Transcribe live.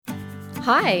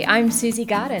Hi, I'm Susie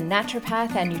Garden,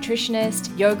 naturopath and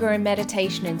nutritionist, yoga and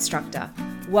meditation instructor.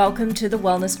 Welcome to the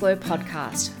Wellness Glow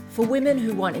podcast for women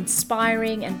who want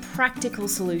inspiring and practical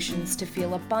solutions to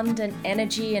feel abundant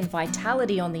energy and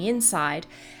vitality on the inside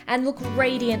and look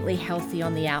radiantly healthy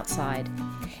on the outside.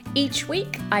 Each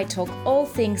week, I talk all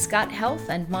things gut health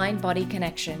and mind-body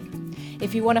connection.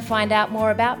 If you want to find out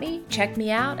more about me, check me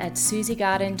out at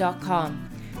susiegarden.com.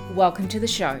 Welcome to the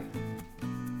show.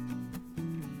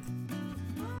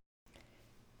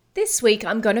 This week,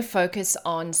 I'm going to focus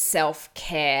on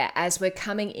self-care as we're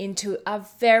coming into a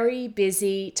very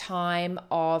busy time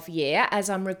of year. As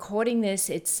I'm recording this,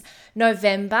 it's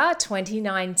November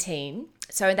 2019.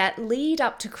 So that lead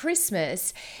up to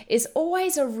Christmas is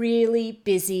always a really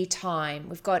busy time.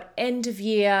 We've got end of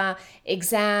year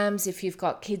exams if you've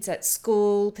got kids at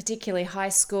school, particularly high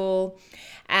school.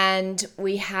 And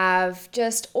we have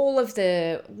just all of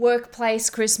the workplace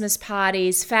Christmas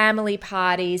parties, family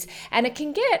parties, and it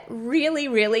can get really,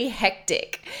 really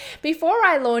hectic. Before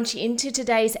I launch into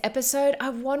today's episode,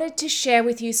 I wanted to share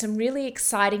with you some really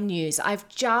exciting news. I've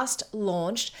just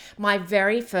launched my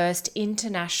very first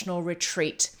international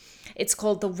retreat. It's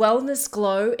called the Wellness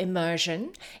Glow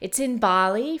Immersion. It's in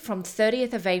Bali from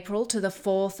 30th of April to the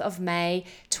 4th of May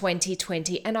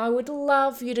 2020. And I would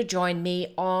love you to join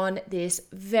me on this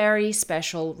very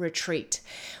special retreat.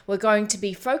 We're going to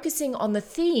be focusing on the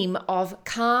theme of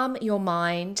calm your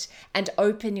mind and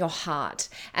open your heart.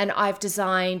 And I've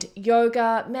designed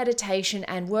yoga, meditation,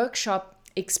 and workshop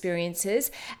experiences,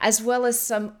 as well as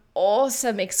some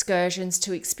awesome excursions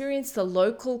to experience the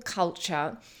local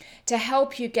culture to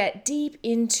help you get deep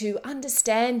into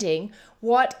understanding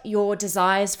what your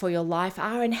desires for your life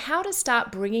are and how to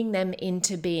start bringing them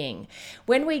into being.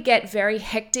 When we get very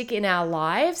hectic in our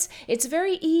lives, it's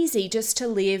very easy just to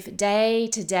live day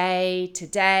to day to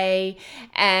day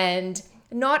and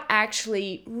not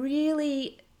actually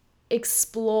really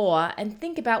explore and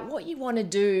think about what you want to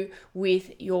do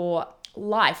with your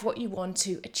life, what you want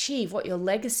to achieve, what your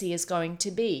legacy is going to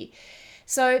be.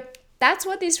 So that's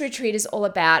what this retreat is all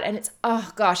about. And it's,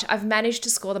 oh gosh, I've managed to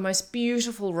score the most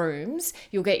beautiful rooms.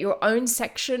 You'll get your own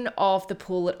section of the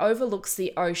pool. It overlooks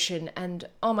the ocean. And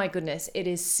oh my goodness, it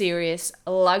is serious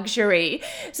luxury.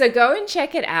 So go and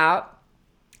check it out.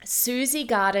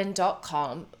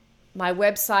 susiegarden.com. My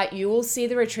website, you will see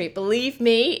the retreat. Believe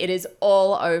me, it is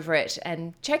all over it.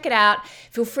 And check it out.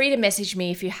 Feel free to message me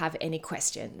if you have any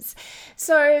questions.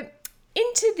 So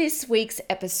into this week's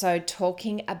episode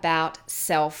talking about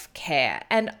self-care.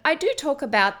 And I do talk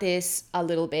about this a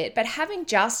little bit, but having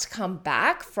just come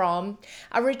back from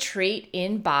a retreat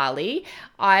in Bali,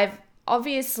 I've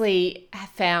obviously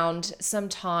found some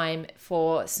time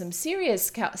for some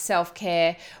serious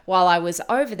self-care while I was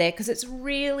over there, because it's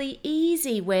really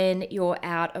easy when you're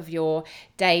out of your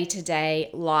day-to-day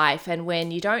life and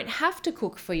when you don't have to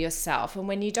cook for yourself and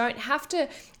when you don't have to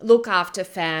look after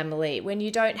family, when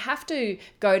you don't have to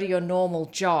go to your normal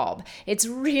job. It's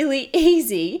really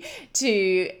easy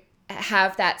to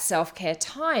have that self-care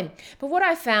time. But what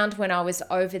I found when I was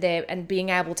over there and being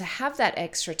able to have that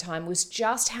extra time was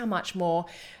just how much more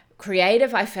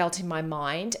creative I felt in my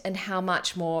mind and how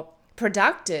much more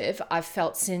productive I've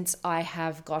felt since I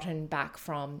have gotten back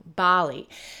from Bali.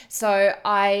 So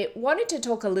I wanted to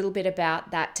talk a little bit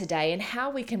about that today and how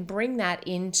we can bring that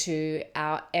into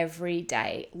our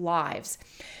everyday lives.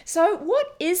 So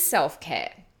what is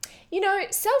self-care? You know,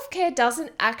 self-care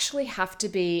doesn't actually have to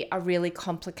be a really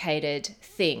complicated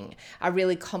thing, a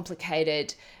really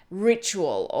complicated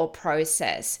ritual or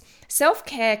process.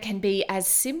 Self-care can be as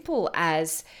simple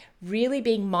as really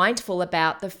being mindful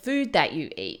about the food that you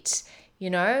eat, you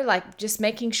know, like just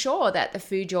making sure that the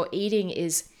food you're eating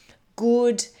is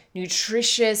good,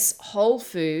 nutritious, whole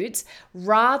foods,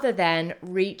 rather than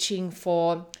reaching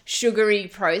for sugary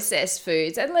processed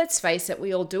foods. And let's face it,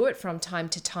 we all do it from time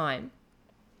to time.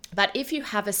 But if you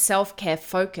have a self-care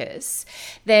focus,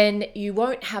 then you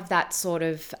won't have that sort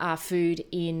of food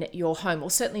in your home, or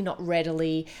certainly not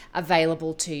readily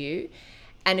available to you.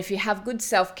 And if you have good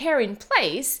self-care in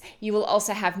place, you will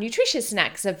also have nutritious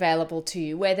snacks available to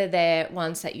you, whether they're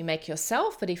ones that you make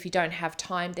yourself, but if you don't have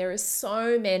time, there are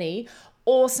so many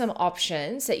awesome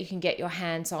options that you can get your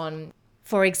hands on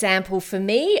For example, for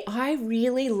me, I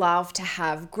really love to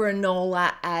have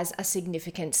granola as a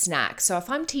significant snack. So if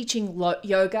I'm teaching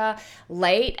yoga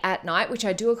late at night, which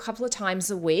I do a couple of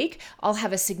times a week, I'll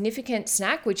have a significant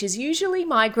snack, which is usually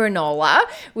my granola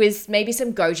with maybe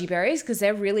some goji berries because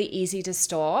they're really easy to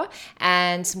store,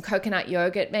 and some coconut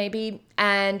yogurt maybe.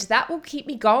 And that will keep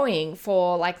me going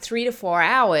for like 3 to 4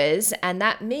 hours. And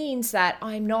that means that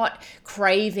I'm not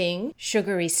craving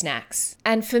sugary snacks.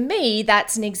 And for me,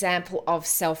 that's an example of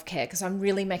self-care because I'm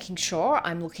really making sure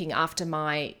I'm looking after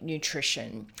my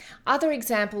nutrition. Other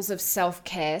examples of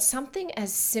self-care, something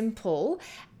as simple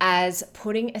as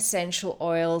putting essential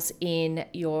oils in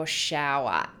your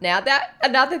shower. Now, that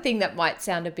another thing that might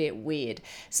sound a bit weird.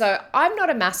 So I'm not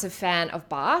a massive fan of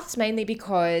baths, mainly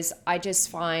because I just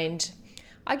find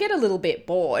I get a little bit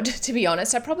bored, to be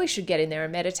honest. I probably should get in there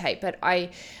and meditate, but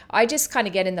I just kind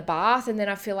of get in the bath and then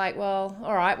I feel like, well,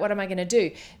 all right, what am I going to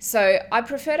do? So I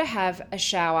prefer to have a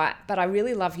shower, but I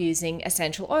really love using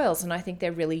essential oils, and I think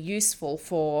they're really useful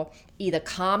for either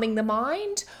calming the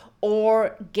mind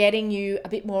or getting you a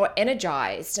bit more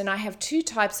energized. And I have 2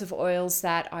 types of oils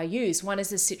that I use. One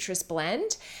is a citrus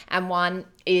blend and one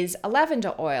is a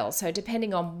lavender oil. So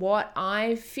depending on what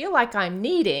I feel like I'm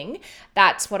needing,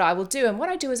 that's what I will do. And what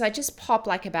I do is I just pop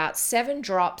like about 7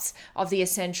 drops of the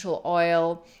essential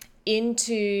oil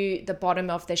into the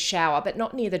bottom of the shower, but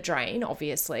not near the drain,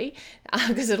 obviously,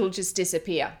 because it'll just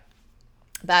disappear.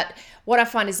 But what I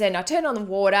find is then I turn on the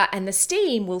water and the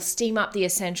steam will steam up the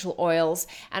essential oils,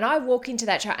 and I walk into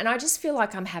that shower and I just feel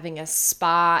like I'm having a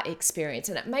spa experience,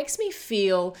 and it makes me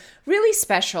feel really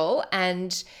special,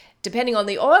 and depending on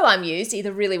the oil I'm used,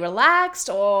 either really relaxed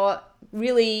or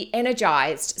really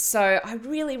energized. So I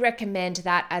really recommend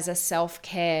that as a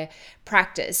self-care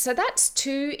practice. So that's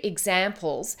 2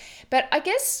 examples, but I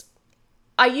guess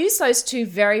I use those 2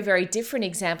 very, very different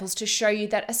examples to show you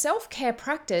that a self-care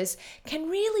practice can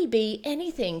really be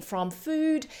anything from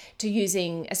food to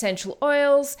using essential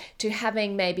oils to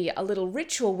having maybe a little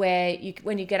ritual where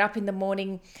when you get up in the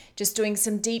morning, just doing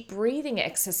some deep breathing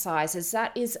exercises.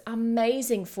 That is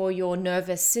amazing for your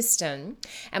nervous system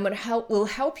and will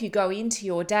help you go into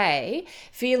your day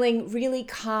feeling really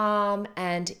calm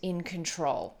and in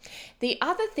control. The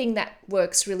other thing that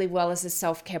works really well as a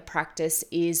self-care practice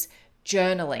is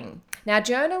journaling. Now,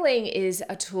 journaling is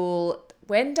a tool,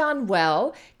 when done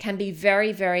well, can be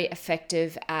very, very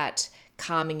effective at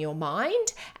calming your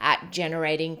mind, at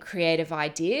generating creative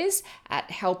ideas, at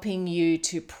helping you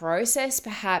to process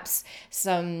perhaps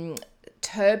some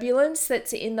turbulence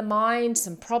that's in the mind,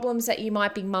 some problems that you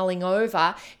might be mulling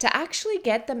over. To actually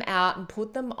get them out and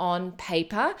put them on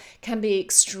paper can be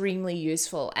extremely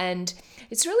useful. And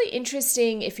it's really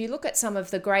interesting if you look at some of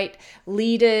the great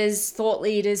leaders, thought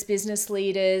leaders, business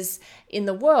leaders in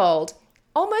the world,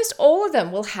 almost all of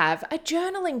them will have a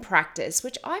journaling practice,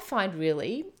 which I find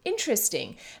really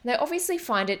interesting. And they obviously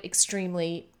find it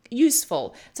extremely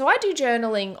useful. So I do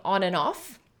journaling on and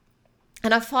off.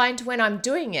 And I find when I'm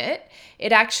doing it,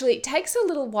 it actually takes a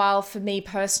little while for me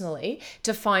personally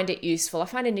to find it useful. I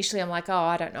find initially I'm like, oh,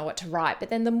 I don't know what to write. But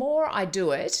then the more I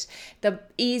do it, the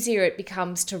easier it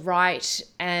becomes to write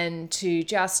and to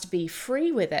just be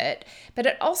free with it. But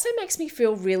it also makes me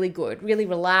feel really good, really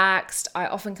relaxed. I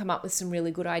often come up with some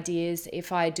really good ideas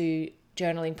if I do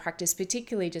journaling practice,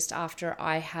 particularly just after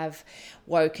I have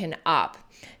woken up.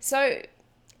 So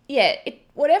yeah,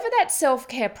 whatever that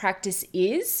self-care practice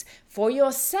is for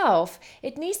yourself,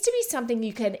 it needs to be something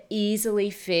you can easily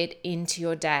fit into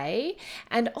your day.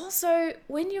 And also,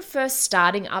 when you're first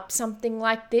starting up something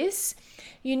like this,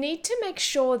 you need to make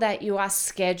sure that you are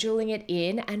scheduling it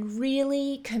in and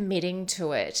really committing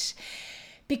to it,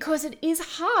 because it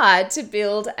is hard to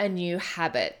build a new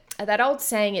habit. That old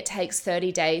saying, it takes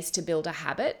 30 days to build a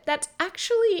habit, that's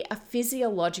actually a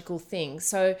physiological thing.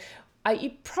 So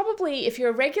you probably, if you're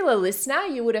a regular listener,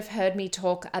 you would have heard me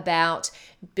talk about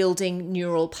building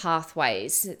neural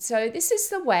pathways. So this is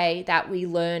the way that we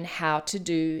learn how to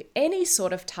do any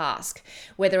sort of task,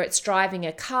 whether it's driving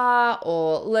a car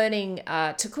or learning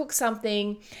to cook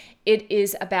something. It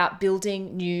is about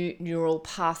building new neural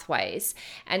pathways.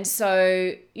 And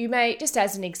so you may, just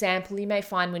as an example, you may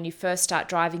find when you first start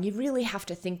driving, you really have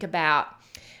to think about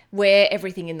where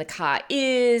everything in the car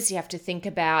is. You have to think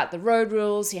about the road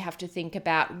rules. You have to think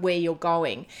about where you're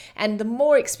going. And the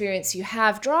more experience you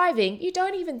have driving, you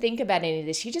don't even think about any of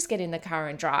this. You just get in the car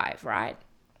and drive, right?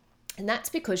 And that's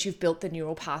because you've built the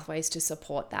neural pathways to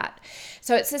support that.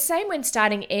 So it's the same when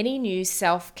starting any new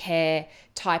self-care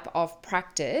type of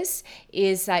practice,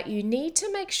 is that you need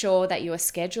to make sure that you are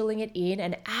scheduling it in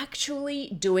and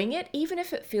actually doing it, even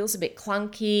if it feels a bit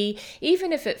clunky,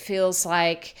 even if it feels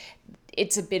like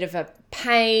it's a bit of a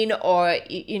pain, or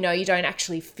you don't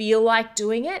actually feel like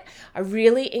doing it, I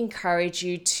really encourage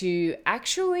you to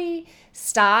actually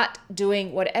start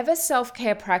doing whatever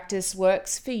self-care practice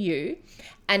works for you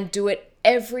and do it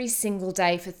every single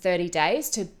day for 30 days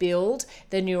to build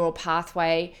the neural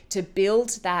pathway, to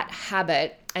build that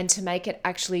habit, and to make it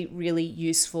actually really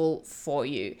useful for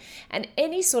you. And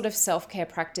any sort of self-care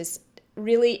practice,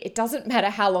 really, it doesn't matter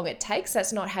how long it takes.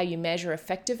 That's not how you measure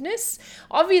effectiveness.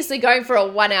 Obviously, going for a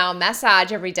 1-hour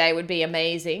massage every day would be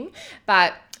amazing,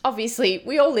 but obviously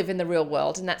we all live in the real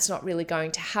world and that's not really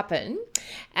going to happen.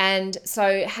 And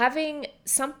so having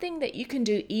something that you can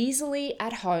do easily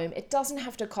at home, it doesn't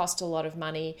have to cost a lot of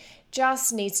money,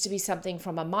 just needs to be something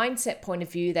from a mindset point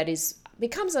of view that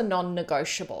becomes a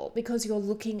non-negotiable, because you're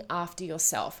looking after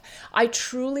yourself. I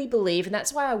truly believe, and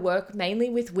that's why I work mainly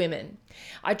with women,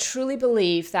 I truly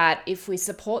believe that if we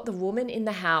support the woman in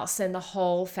the house, then the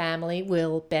whole family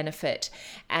will benefit.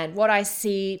 And what I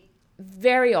see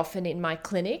very often in my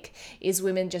clinic is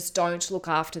women just don't look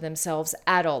after themselves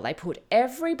at all. They put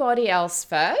everybody else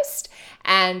first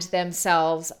and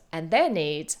themselves and their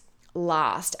needs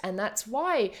last. And that's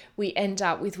why we end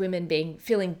up with women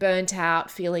feeling burnt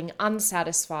out, feeling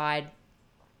unsatisfied,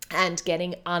 and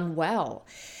getting unwell.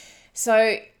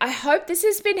 So I hope this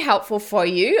has been helpful for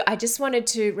you. I just wanted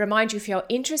to remind you, if you're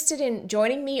interested in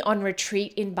joining me on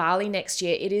retreat in Bali next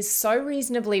year, it is so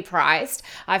reasonably priced.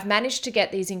 I've managed to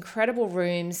get these incredible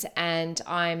rooms and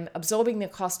I'm absorbing the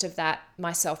cost of that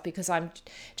myself because I'm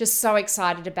just so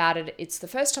excited about it. It's the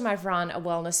first time I've run a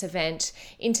wellness event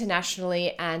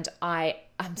internationally and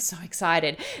I'm so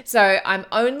excited. So I'm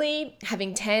only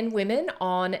having 10 women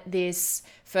on this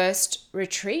first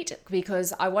retreat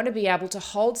because I want to be able to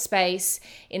hold space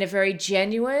in a very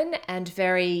genuine and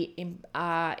very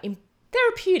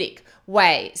therapeutic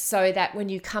way, so that when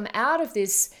you come out of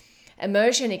this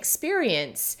immersion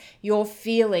experience, you're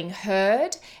feeling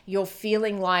heard, you're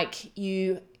feeling like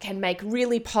you can make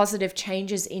really positive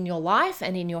changes in your life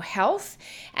and in your health,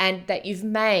 and that you've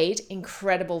made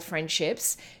incredible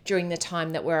friendships during the time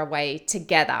that we're away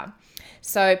together.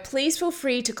 So please feel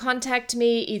free to contact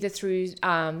me either through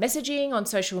messaging on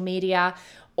social media,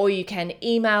 or you can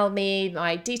email me.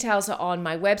 My details are on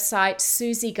my website,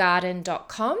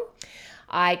 susiegarden.com.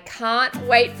 I can't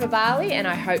wait for Bali and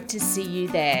I hope to see you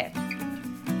there.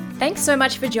 Thanks so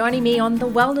much for joining me on The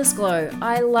Wellness Glow.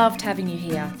 I loved having you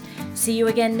here. See you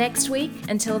again next week.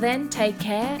 Until then, take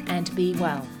care and be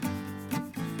well.